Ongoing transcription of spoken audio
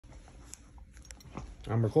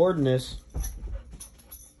I'm recording this.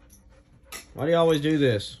 Why do you always do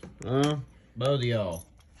this? Huh? Both of y'all.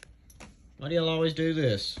 Why do y'all always do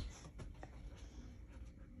this?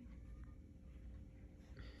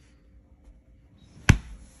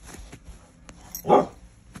 Why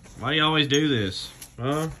do you always do this?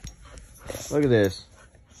 Huh? Look at this.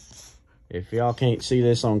 If y'all can't see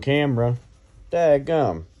this on camera,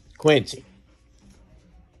 daggum. Quincy.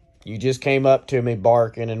 You just came up to me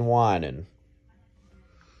barking and whining.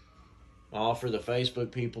 All for the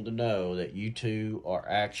Facebook people to know that you two are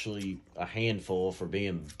actually a handful for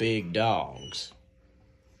being big dogs.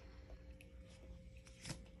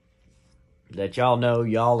 That y'all know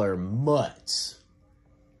y'all are mutts.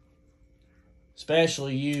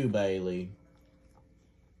 Especially you, Bailey.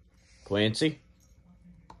 Quincy?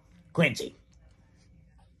 Quincy.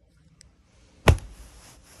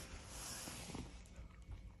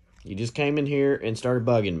 You just came in here and started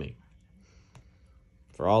bugging me.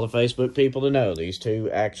 For all the Facebook people to know, these two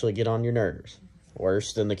actually get on your nerves.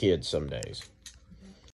 Worse than the kids some days.